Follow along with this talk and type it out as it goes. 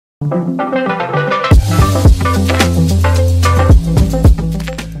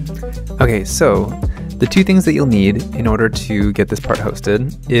Okay, so the two things that you'll need in order to get this part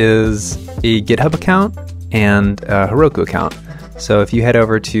hosted is a GitHub account and a Heroku account. So if you head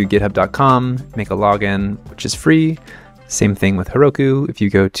over to github.com, make a login, which is free. Same thing with Heroku. If you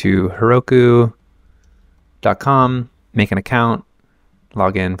go to heroku.com, make an account,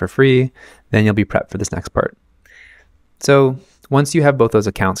 log in for free, then you'll be prepped for this next part. So once you have both those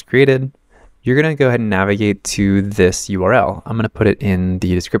accounts created, you're going to go ahead and navigate to this URL. I'm going to put it in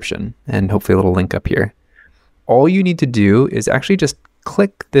the description and hopefully a little link up here. All you need to do is actually just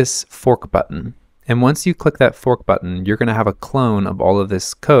click this fork button. And once you click that fork button, you're going to have a clone of all of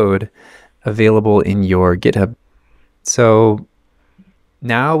this code available in your GitHub. So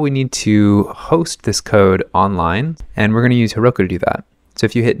now we need to host this code online, and we're going to use Heroku to do that. So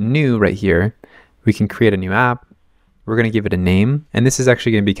if you hit new right here, we can create a new app. We're going to give it a name, and this is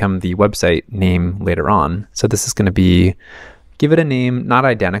actually going to become the website name later on. So this is going to be, give it a name, not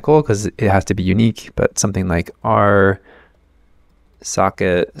identical because it has to be unique, but something like our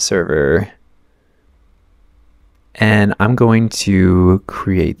socket server. And I'm going to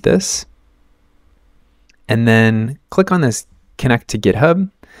create this and then click on this connect to GitHub.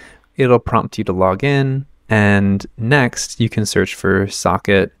 It'll prompt you to log in, and next you can search for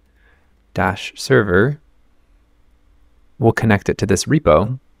socket-server. We'll connect it to this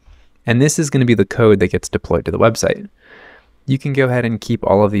repo, and this is going to be the code that gets deployed to the website. You can go ahead and keep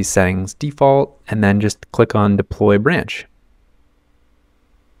all of these settings default and then just click on deploy branch.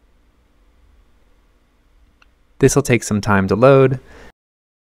 This will take some time to load.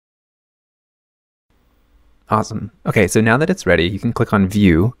 Awesome. Okay, so now that it's ready, you can click on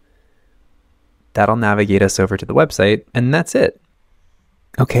view. That'll navigate us over to the website, and that's it.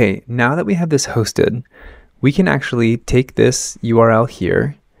 Okay, now that we have this hosted, we can actually take this URL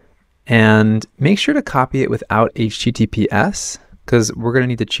here and make sure to copy it without HTTPS, because we're going to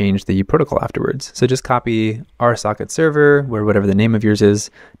need to change the protocol afterwards. So just copy our socket server, where whatever the name of yours is,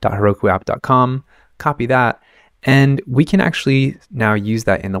 .herokuapp.com, copy that, and we can actually now use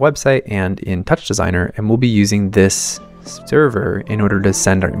that in the website and in Touch Designer, and we'll be using this server in order to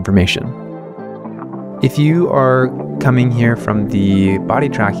send our information. If you are coming here from the body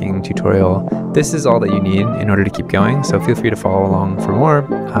tracking tutorial, this is all that you need in order to keep going, so feel free to follow along for more.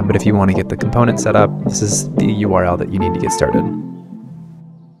 But if you want to get the component set up, this is the URL that you need to get started.